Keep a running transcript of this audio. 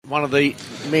one of the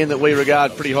men that we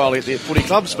regard pretty highly at the footy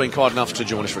club, has been kind enough to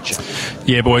join us, Richard.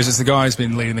 Yeah, boys, it's the guy who's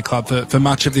been leading the club for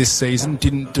much of this season.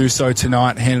 Didn't do so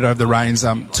tonight, handed over the reins.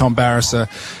 Tom Barrass,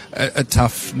 a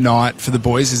tough night for the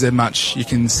boys. Is there much you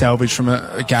can salvage from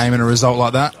a game and a result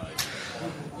like that?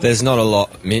 There's not a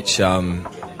lot, Mitch.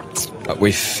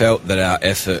 We felt that our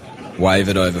effort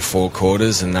wavered over 4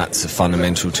 quarters, and that's a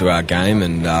fundamental to our game,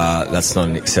 and that's not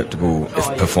an acceptable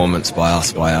performance by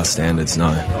us, by our standards, no.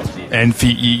 And for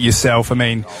yourself, I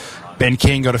mean, Ben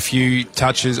King got a few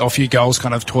touches, a few goals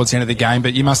kind of towards the end of the game,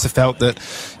 but you must have felt that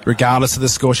regardless of the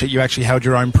score sheet, you actually held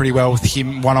your own pretty well with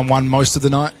him one-on-one most of the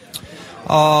night?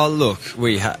 Oh, look,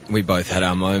 we both had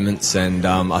our moments, and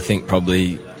I think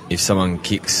probably if someone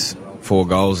kicks 4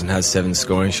 goals and has 7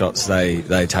 scoring shots, they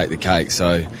take the cake,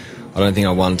 so I don't think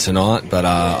I won tonight, but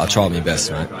I tried my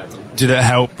best, mate. Did it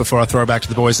help, before I throw it back to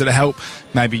the boys, did it help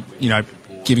maybe,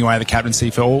 giving away the captaincy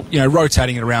for all,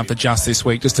 rotating it around for just this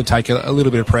week, just to take a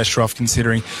little bit of pressure off,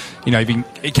 considering, you've been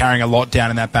carrying a lot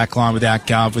down in that back line without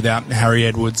Gov, without Harry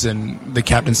Edwards, and the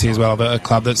captaincy as well of a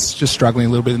club that's just struggling a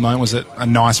little bit at the moment. Was it a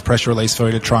nice pressure release for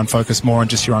you to try and focus more on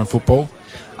just your own football?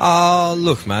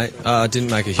 Look, mate, it didn't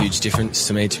make a huge difference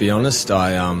to me, to be honest.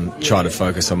 I try to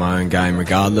focus on my own game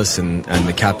regardless, and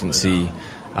the captaincy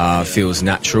feels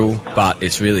natural, but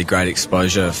it's really great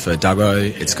exposure for Duggo.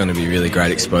 It's going to be really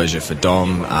great exposure for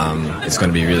Dom. It's going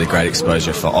to be really great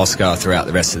exposure for Oscar throughout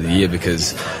the rest of the year,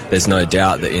 because there's no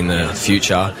doubt that in the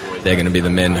future they're going to be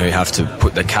the men who have to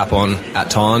put the cap on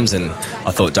at times, and I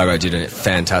thought Duggo did a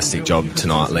fantastic job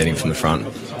tonight leading from the front.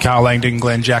 Carl Langdon,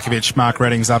 Glenn Jakovic, Mark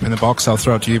Redding's up in the box. I'll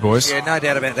throw it to you, boys. Yeah, no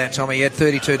doubt about that, Tommy. He had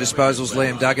 32 disposals,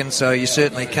 Liam Duggan, so you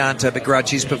certainly can't begrudge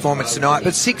his performance tonight.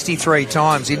 But 63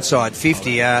 times inside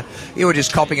 50. You were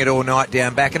just copping it all night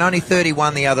down back, and only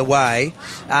 31 the other way.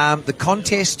 The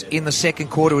contest in the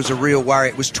second quarter was a real worry.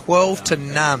 It was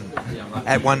 12-0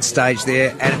 at one stage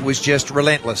there, and it was just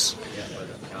relentless.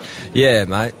 Yeah,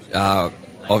 mate.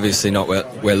 Obviously not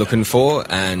what we're looking for,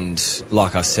 and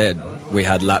like I said, we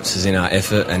had lapses in our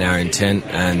effort and our intent,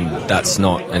 and that's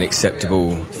not an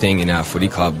acceptable thing in our footy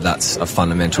club. That's a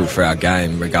fundamental for our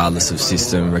game, regardless of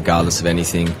system, regardless of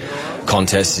anything.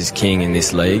 Contest is king in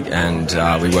this league, and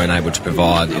we weren't able to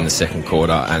provide in the second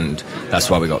quarter, and that's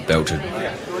why we got belted.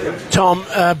 Tom,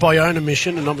 by your own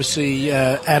admission, and obviously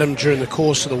Adam during the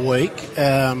course of the week,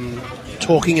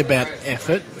 talking about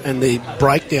effort and the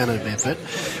breakdown of effort,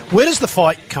 where does the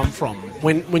fight come from?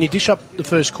 When you dish up the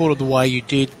first quarter the way you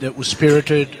did, that was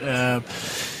spirited,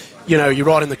 you're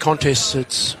right in the contest,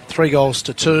 it's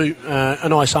 3-2, a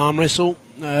nice arm wrestle,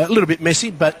 a little bit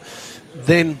messy, but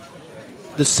then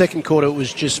the second quarter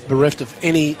was just bereft of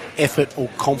any effort or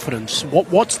confidence.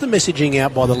 What's the messaging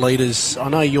out by the leaders? I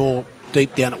know you're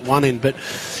deep down at one end, but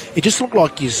it just looked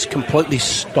like he's completely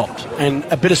stopped, and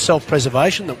a bit of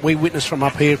self-preservation that we witnessed from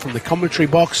up here from the commentary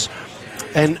box,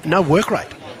 and no work rate.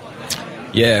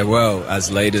 Yeah, well,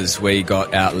 as leaders, we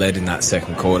got out-led in that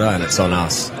second quarter, and it's on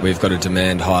us. We've got to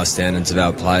demand higher standards of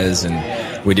our players,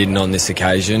 and we didn't on this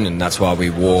occasion, and that's why we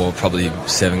wore probably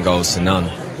 7 goals to none.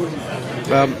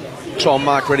 Tom,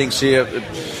 Mark Redding's here.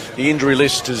 The injury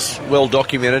list is well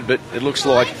documented, but it looks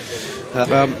like...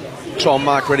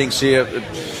 Mark Redding's here.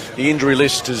 The injury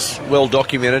list is well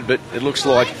documented, but it looks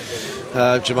like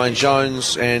Jermaine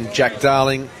Jones and Jack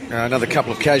Darling, another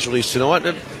couple of casualties tonight.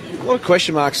 A lot of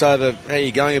question marks over how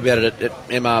you're going about it at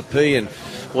MRP and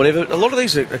whatever. A lot of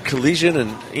these are collision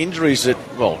and injuries that,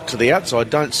 well, to the outside,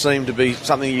 don't seem to be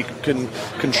something you can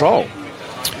control.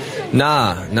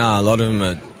 Nah, a lot of them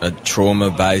are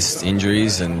trauma-based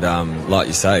injuries, and like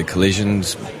you say,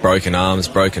 collisions, broken arms,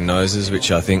 broken noses, which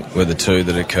I think were the 2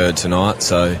 that occurred tonight.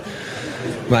 So,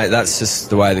 mate, that's just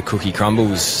the way the cookie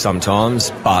crumbles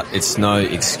sometimes, but it's no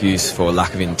excuse for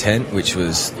lack of intent, which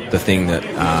was the thing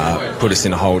that put us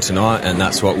in a hole tonight, and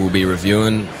that's what we'll be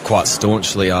reviewing quite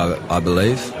staunchly, I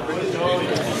believe.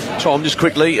 Tom, just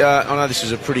quickly, I know this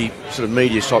is a pretty sort of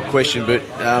media-type question, but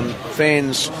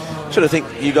fans sort of think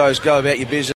you guys go about your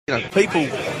business. People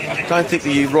don't think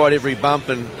that you ride every bump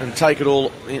and take it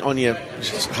all on your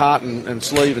heart and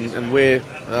sleeve and wear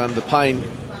the pain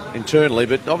internally,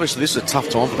 but obviously this is a tough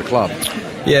time for the club.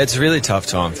 Yeah, it's a really tough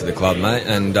time for the club, mate,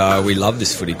 and we love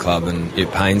this footy club, and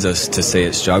it pains us to see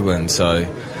it struggling, so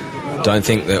don't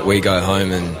think that we go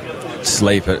home and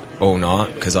sleep it all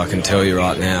night, because I can tell you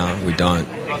right now we don't.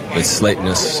 It's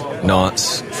sleepless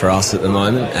nights for us at the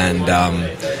moment, and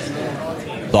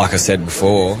like I said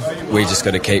before, we just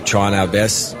got to keep trying our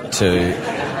best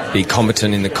to be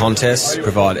competent in the contest,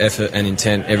 provide effort and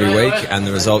intent every week, and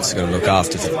the results are going to look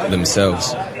after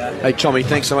themselves. Hey, Tommy,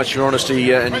 thanks so much for your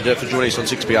honesty and for joining us on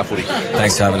 6PR Footy.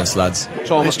 Thanks for having us, lads.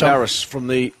 Tom Barrass from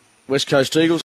the West Coast Eagles.